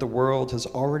understand that the world has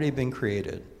already been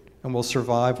created and will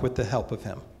survive with the help of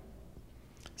him.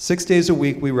 6 days a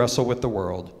week we wrestle with the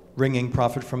world, wringing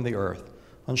profit from the earth.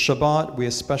 On Shabbat, we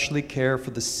especially care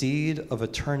for the seed of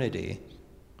eternity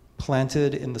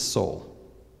planted in the soul.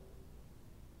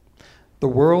 The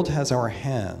world has our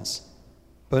hands,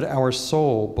 but our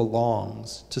soul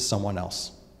belongs to someone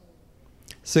else.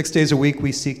 6 days a week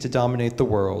we seek to dominate the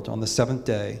world. On the 7th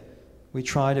day, we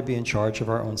try to be in charge of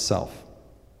our own self.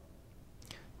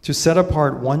 To set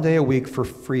apart 1 day a week for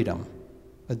freedom,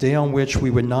 a day on which we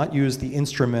would not use the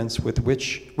instruments with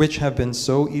which have been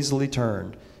so easily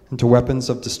turned into weapons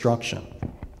of destruction.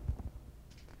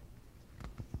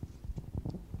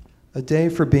 A day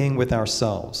for being with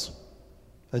ourselves,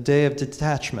 a day of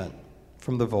detachment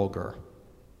from the vulgar,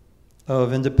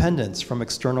 of independence from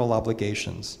external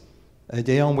obligations, a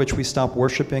day on which we stop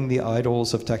worshiping the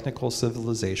idols of technical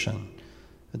civilization,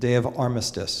 a day of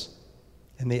armistice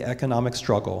in the economic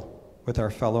struggle with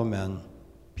our fellow men,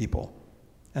 people,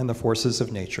 and the forces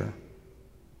of nature.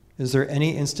 Is there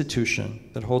any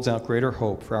institution that holds out greater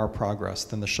hope for our progress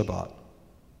than the Shabbat?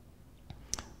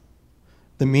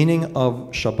 The meaning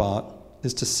of Shabbat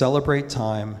is to celebrate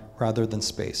time rather than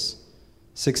space.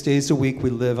 6 days a week we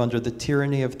live under the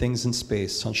tyranny of things in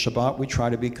space. On Shabbat we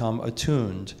try to become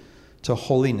attuned to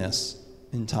holiness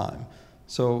in time.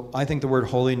 So I think the word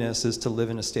holiness is to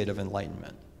live in a state of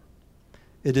enlightenment.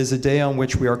 It is a day on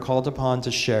which we are called upon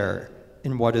to share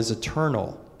in what is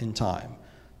eternal in time,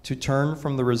 to turn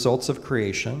from the results of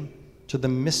creation to the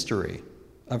mystery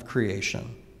of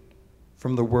creation,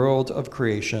 from the world of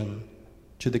creation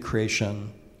to the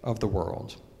creation of the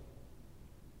world.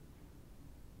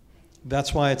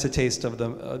 That's why it's a taste of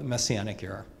the Messianic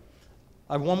era.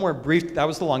 I have one more brief, that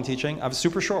was the long teaching. I have a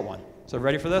super short one. So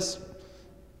ready for this?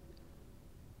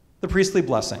 The priestly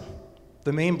blessing,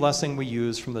 the main blessing we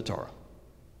use from the Torah.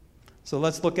 So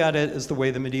let's look at it as the way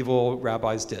the medieval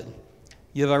rabbis did.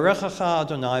 Yivarechacha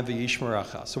Adonai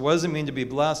v'yishmerecha. So what does it mean to be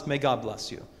blessed? May God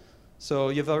bless you. So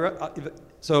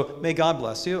may God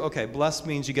bless you. Okay, blessed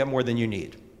means you get more than you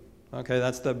need. Okay,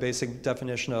 that's the basic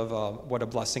definition of what a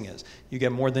blessing is. You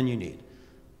get more than you need.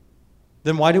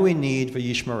 Then why do we need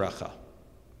v'yishmerecha?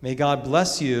 May God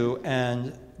bless you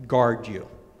and guard you.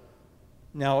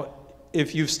 Now,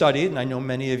 if you've studied, and I know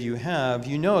many of you have,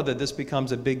 you know that this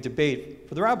becomes a big debate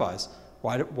for the rabbis.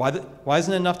 Why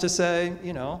isn't it enough to say,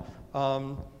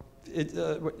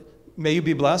 may you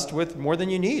be blessed with more than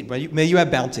you need? May you have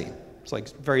bounty. It's like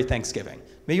very Thanksgiving.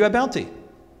 May you have bounty.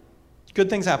 Good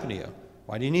things happen to you.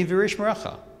 Why do you need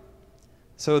v'yishmerecha?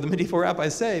 So the medieval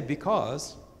rabbis say,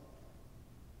 because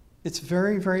It's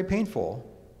very, very painful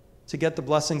to get the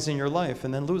blessings in your life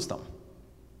and then lose them.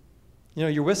 You know,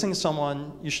 you're wishing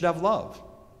someone you should have love,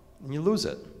 and you lose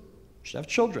it. You should have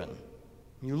children,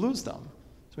 and you lose them.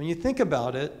 So when you think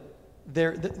about it,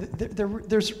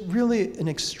 there's really an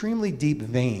extremely deep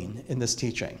vein in this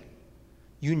teaching.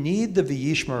 You need the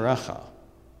v'yishmerecha,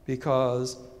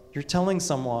 because you're telling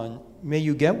someone, may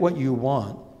you get what you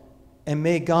want, and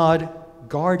may God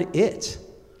guard it,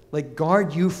 like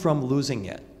guard you from losing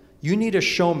it. You need a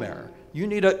shomer. You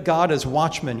need a God as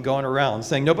watchman going around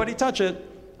saying, nobody touch it.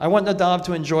 I want Nadav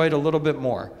to enjoy it a little bit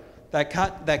more. That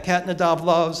cat Nadav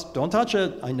loves, don't touch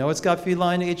it. I know it's got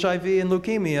feline HIV and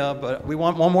leukemia, but we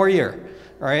want one more year.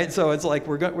 All right? So it's like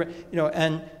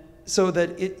and so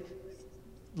that it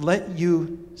let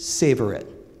you savor it.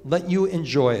 Let you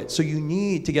enjoy it. So you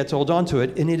need to get to hold on to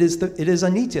it. And it is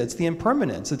anitya, it's the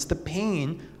impermanence, it's the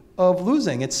pain of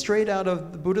losing. It's straight out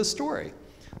of the Buddha's story.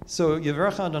 So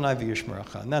Yivarecha Adonai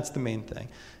v'yishmerecha, and that's the main thing.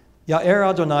 Ya'er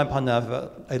Adonai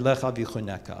panav elecha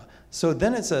v'chuneka. So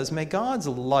then it says, may God's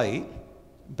light,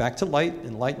 back to light,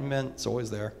 enlightenment, it's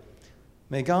always there.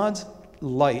 May God's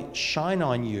light shine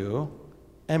on you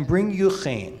and bring you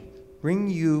chen, bring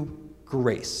you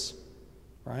grace,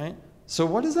 right? So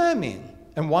what does that mean?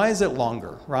 And why is it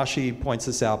longer? Rashi points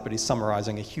this out, but he's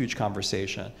summarizing a huge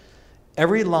conversation.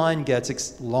 Every line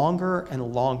gets longer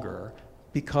and longer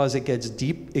because it gets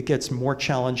deep, it gets more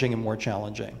challenging and more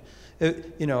challenging. If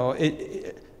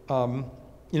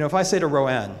I say to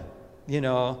Roanne,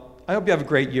 I hope you have a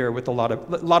great year with a lot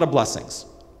of blessings.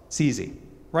 It's easy,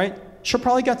 right? She'll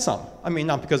probably get some. I mean,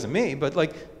 not because of me, but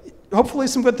hopefully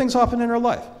some good things happen in her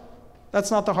life.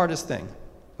 That's not the hardest thing.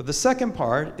 But the second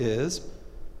part is,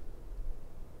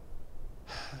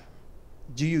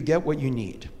 do you get what you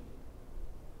need?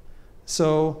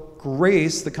 So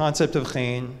grace, the concept of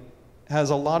chen, has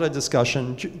a lot of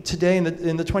discussion. Today, in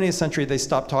the 20th century, they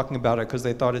stopped talking about it because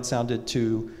they thought it sounded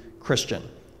too Christian.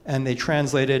 And they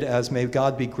translated as, may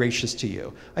God be gracious to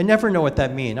you. I never know what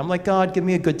that means. I'm like, God, give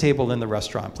me a good table in the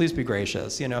restaurant. Please be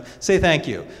gracious. Say thank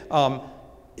you.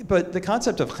 But the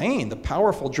concept of chen, the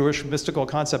powerful Jewish mystical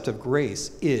concept of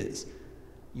grace, is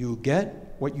you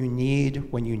get what you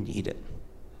need when you need it.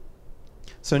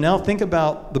 So now think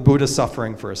about the Buddha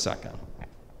suffering for a second.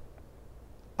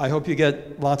 I hope you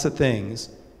get lots of things,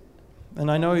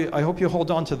 and I hope you hold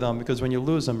on to them, because when you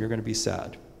lose them, you're going to be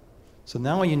sad. So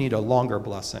now you need a longer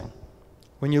blessing.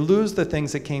 When you lose the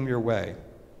things that came your way,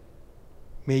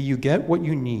 may you get what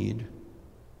you need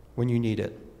when you need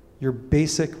it. Your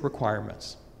basic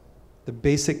requirements, the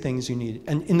basic things you need,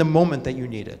 and in the moment that you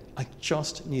need it. I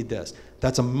just need this.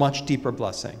 That's a much deeper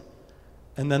blessing.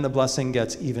 And then the blessing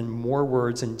gets even more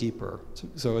words and deeper.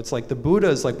 So it's like the Buddha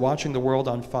is like watching the world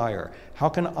on fire. How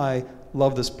can I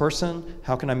love this person?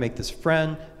 How can I make this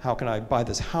friend? How can I buy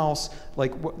this house?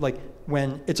 Like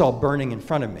when it's all burning in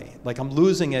front of me. Like I'm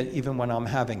losing it even when I'm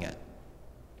having it.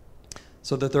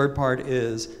 So the third part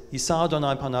is Yisa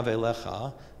Adonai panav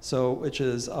elecha, so which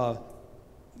is ve'asem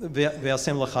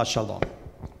lecha shalom.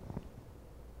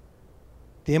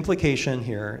 The implication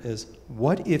here is,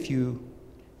 what if you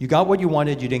got what you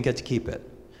wanted, you didn't get to keep it.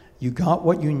 You got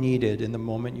what you needed in the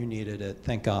moment you needed it,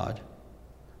 thank God.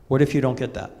 What if you don't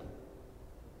get that?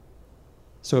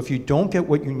 So if you don't get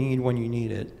what you need when you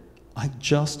need it, I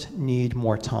just need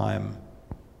more time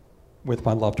with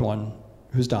my loved one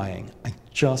who's dying. I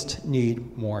just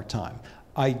need more time.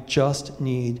 I just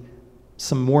need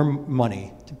some more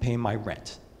money to pay my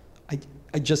rent.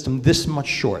 I just am this much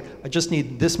short. I just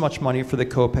need this much money for the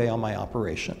copay on my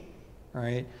operation. All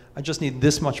right? I just need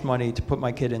this much money to put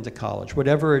my kid into college,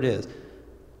 whatever it is.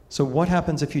 So what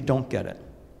happens if you don't get it?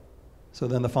 So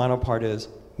then the final part is,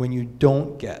 when you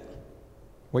don't get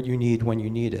what you need when you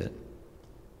need it,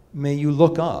 may you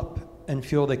look up and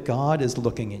feel that God is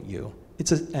looking at you.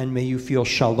 And may you feel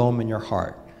shalom in your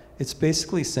heart. It's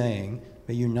basically saying,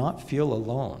 may you not feel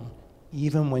alone,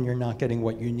 even when you're not getting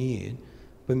what you need,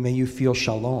 but may you feel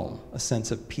shalom, a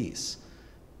sense of peace.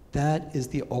 That is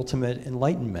the ultimate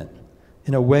enlightenment.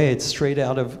 In a way, it's straight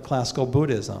out of classical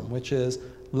Buddhism, which is,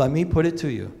 let me put it to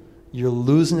you, you're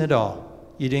losing it all.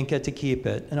 You didn't get to keep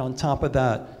it. And on top of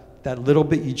that, that little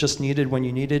bit you just needed when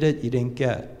you needed it, you didn't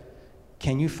get.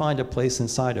 Can you find a place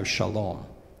inside of shalom?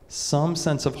 Some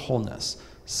sense of wholeness,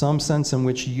 some sense in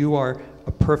which you are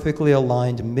a perfectly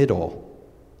aligned middle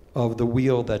of the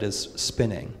wheel that is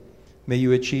spinning. May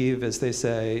you achieve, as they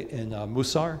say in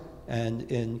Musar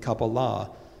and in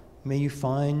Kabbalah, may you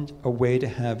find a way to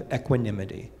have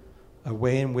equanimity, a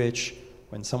way in which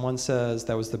when someone says,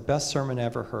 that was the best sermon I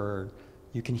ever heard,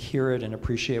 you can hear it and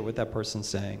appreciate what that person's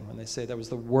saying. When they say, that was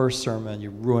the worst sermon,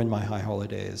 you ruined my high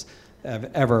holidays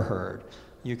I've ever heard,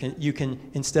 You can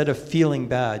instead of feeling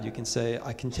bad, you can say,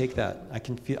 I can take that.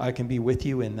 I can be with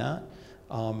you in that,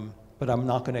 but I'm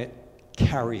not going to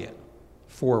carry it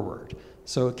forward.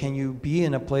 So can you be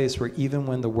in a place where even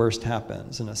when the worst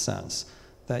happens, in a sense,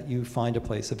 that you find a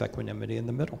place of equanimity in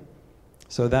the middle?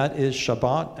 So that is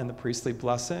Shabbat and the priestly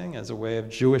blessing as a way of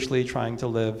Jewishly trying to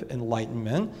live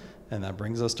enlightenment. And that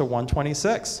brings us to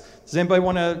 126. Does anybody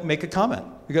want to make a comment?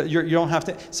 You don't have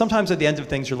to. Sometimes at the end of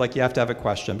things, you're like, you have to have a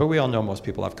question. But we all know most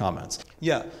people have comments.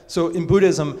 Yeah. So in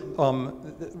Buddhism,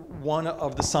 one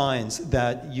of the signs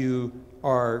that you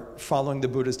are following the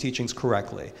Buddha's teachings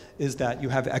correctly is that you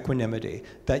have equanimity.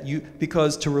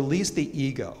 Because to release the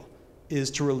ego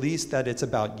is to release that it's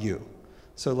about you.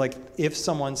 So like if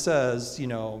someone says, I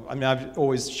mean, I've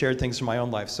always shared things from my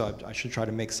own life, so I should try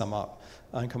to make some up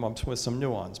and come up with some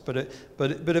nuance. But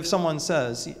if someone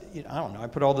says, I don't know, I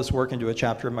put all this work into a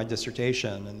chapter of my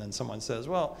dissertation, and then someone says,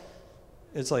 well,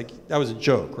 it's like, that was a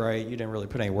joke, right? You didn't really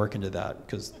put any work into that,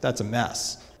 because that's a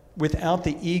mess. Without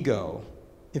the ego,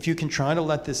 if you can try to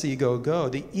let this ego go,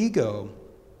 the ego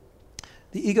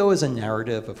is a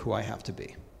narrative of who I have to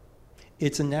be.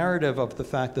 It's a narrative of the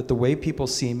fact that the way people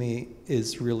see me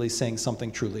is really saying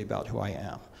something truly about who I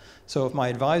am. So if my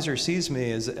advisor sees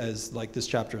me as like this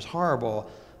chapter is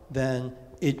horrible, then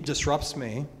it disrupts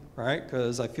me, right?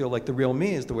 Because I feel like the real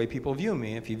me is the way people view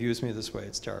me. If he views me this way,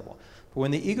 it's terrible. But when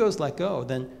the ego is let go,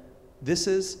 then this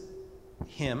is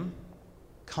him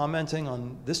commenting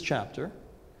on this chapter.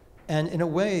 And in a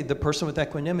way, the person with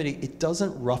equanimity, it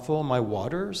doesn't ruffle my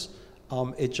waters.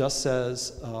 It just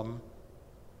says,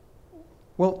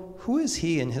 well, who is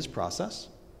he in his process?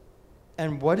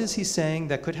 And what is he saying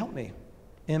that could help me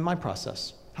in my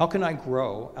process? How can I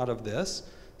grow out of this?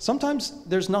 Sometimes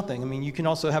there's nothing. I mean, you can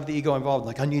also have the ego involved,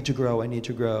 like, I need to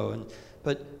grow.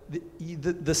 But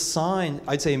the sign,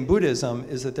 I'd say in Buddhism,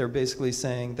 is that they're basically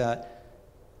saying that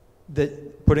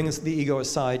putting the ego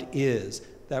aside is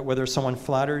that whether someone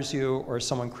flatters you or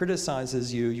someone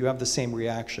criticizes you, you have the same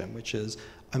reaction, which is,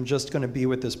 I'm just going to be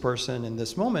with this person in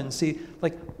this moment and see,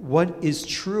 like, what is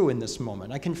true in this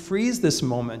moment. I can freeze this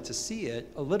moment to see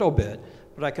it a little bit,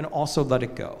 but I can also let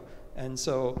it go. And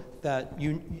so that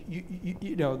you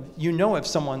know if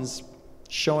someone's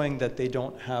showing that they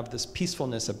don't have this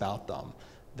peacefulness about them,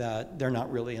 that they're not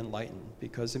really enlightened,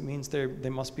 because it means they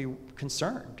must be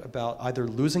concerned about either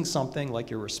losing something like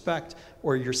your respect,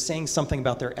 or you're saying something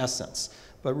about their essence.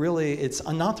 But really, it's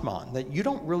anatman, that you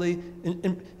don't really,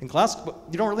 in class,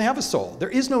 you don't really have a soul. There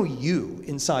is no you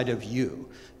inside of you.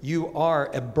 You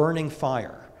are a burning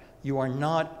fire. You are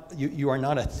not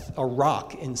a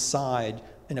rock inside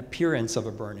an appearance of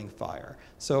a burning fire.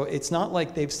 So it's not like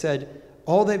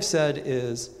all they've said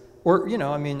is, or,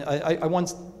 I mean,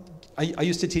 I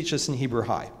used to teach this in Hebrew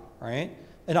High, right?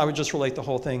 And I would just relate the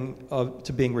whole thing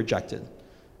to being rejected.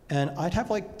 And I'd have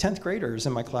like 10th graders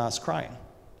in my class crying.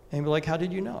 And be like, how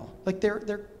did you know? Like,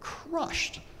 they're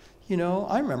crushed.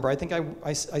 I remember, I think I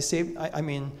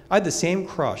had the same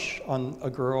crush on a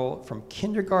girl from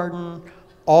kindergarten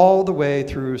all the way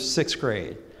through 6th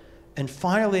grade. And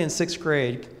finally in 6th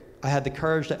grade, I had the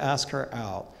courage to ask her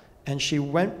out. And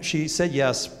she said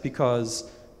yes because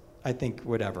I think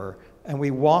whatever. And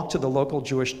we walked to the local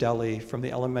Jewish deli from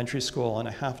the elementary school on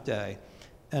a half day.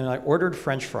 And I ordered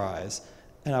French fries.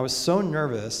 And I was so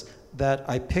nervous that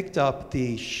I picked up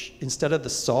instead of the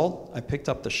salt, I picked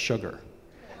up the sugar.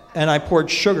 And I poured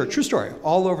sugar, true story,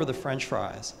 all over the French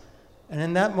fries. And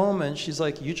in that moment, she's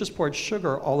like, you just poured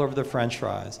sugar all over the French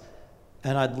fries.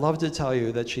 And I'd love to tell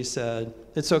you that she said,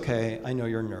 it's okay, I know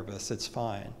you're nervous, it's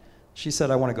fine. She said,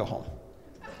 I want to go home.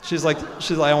 She's like, I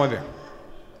don't want to be here.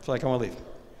 She's like, I want to leave.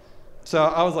 So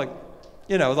I was like,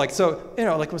 so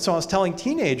I was telling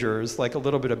teenagers like a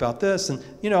little bit about this, and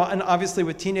and obviously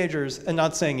with teenagers, and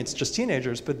not saying it's just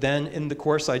teenagers, but then in the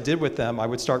course I did with them, I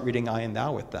would start reading I and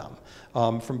Thou with them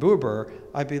from Buber.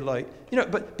 I'd be like,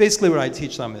 but basically what I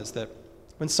teach them is that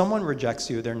when someone rejects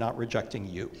you, they're not rejecting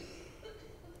you,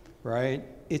 right?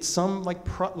 It's some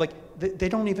they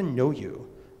don't even know you.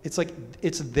 It's like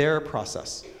it's their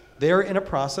process. They're in a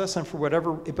process, and for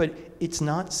whatever, but it's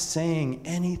not saying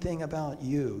anything about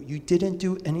you. You didn't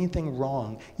do anything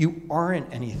wrong. You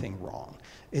aren't anything wrong.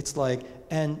 It's like,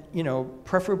 and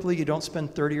preferably you don't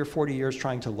spend 30 or 40 years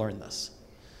trying to learn this.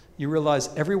 You realize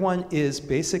everyone is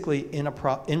basically in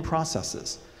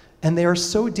processes, and they are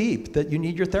so deep that you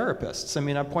need your therapists. I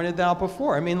mean, I pointed that out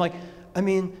before. Like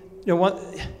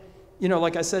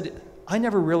I said, I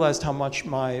never realized how much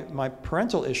my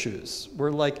parental issues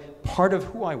were like part of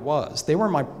who I was. They were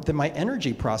my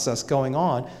energy process going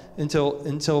on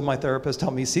until my therapist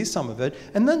helped me see some of it.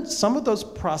 And then some of those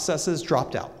processes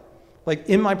dropped out. Like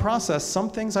in my process, some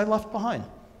things I left behind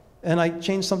and I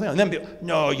changed something. And then people,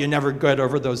 no, you never get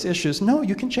over those issues. No,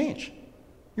 you can change.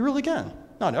 You really can.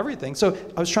 Not everything. So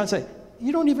I was trying to say,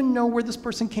 you don't even know where this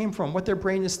person came from, what their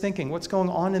brain is thinking, what's going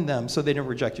on in them, so they didn't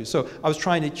reject you. So I was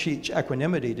trying to teach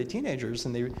equanimity to teenagers,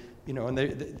 and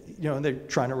they're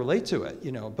trying to relate to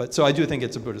it, But so I do think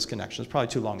it's a Buddhist connection. It's probably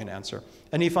too long an answer.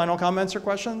 Any final comments or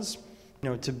questions?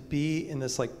 To be in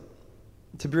this,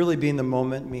 to really be in the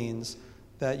moment means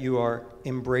that you are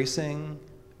embracing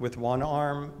with one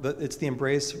arm. It's the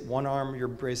embrace, one arm you're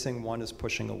embracing, one is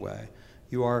pushing away.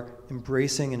 You are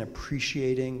embracing and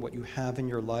appreciating what you have in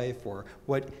your life or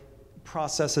what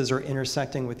processes are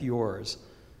intersecting with yours,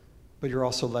 but you're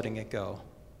also letting it go.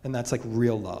 And that's like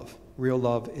real love. Real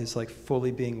love is like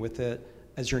fully being with it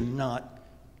as you're not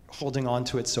holding on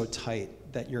to it so tight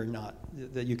that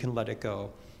that you can let it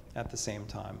go at the same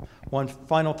time. One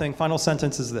final thing, final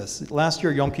sentence is this. Last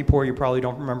year, Yom Kippur, you probably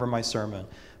don't remember my sermon,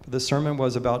 but the sermon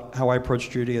was about how I approach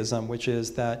Judaism, which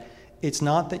is that it's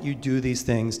not that you do these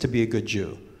things to be a good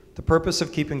Jew. The purpose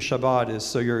of keeping Shabbat is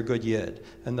so you're a good Yid.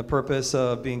 And the purpose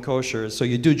of being kosher is so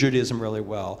you do Judaism really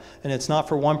well. And it's not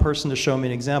for one person to show me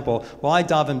an example. Well, I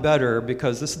daven better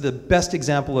because this is the best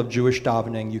example of Jewish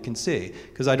davening you can see.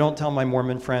 Because I don't tell my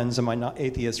Mormon friends and my not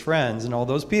atheist friends and all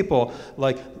those people,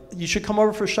 you should come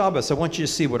over for Shabbos. I want you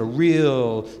to see what a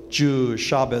real Jewish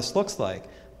Shabbos looks like.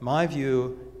 My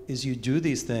view is you do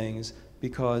these things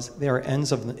because they are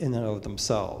ends in and of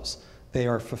themselves. They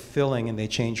are fulfilling and they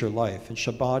change your life. And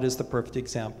Shabbat is the perfect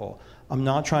example. I'm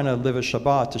not trying to live a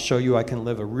Shabbat to show you I can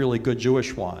live a really good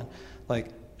Jewish one.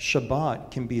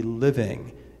 Shabbat can be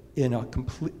living in a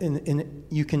complete,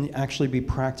 you can actually be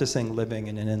practicing living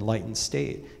in an enlightened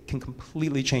state. It can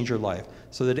completely change your life.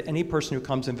 So that any person who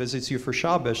comes and visits you for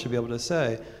Shabbos should be able to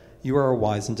say, you are a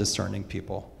wise and discerning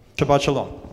people. Shabbat Shalom.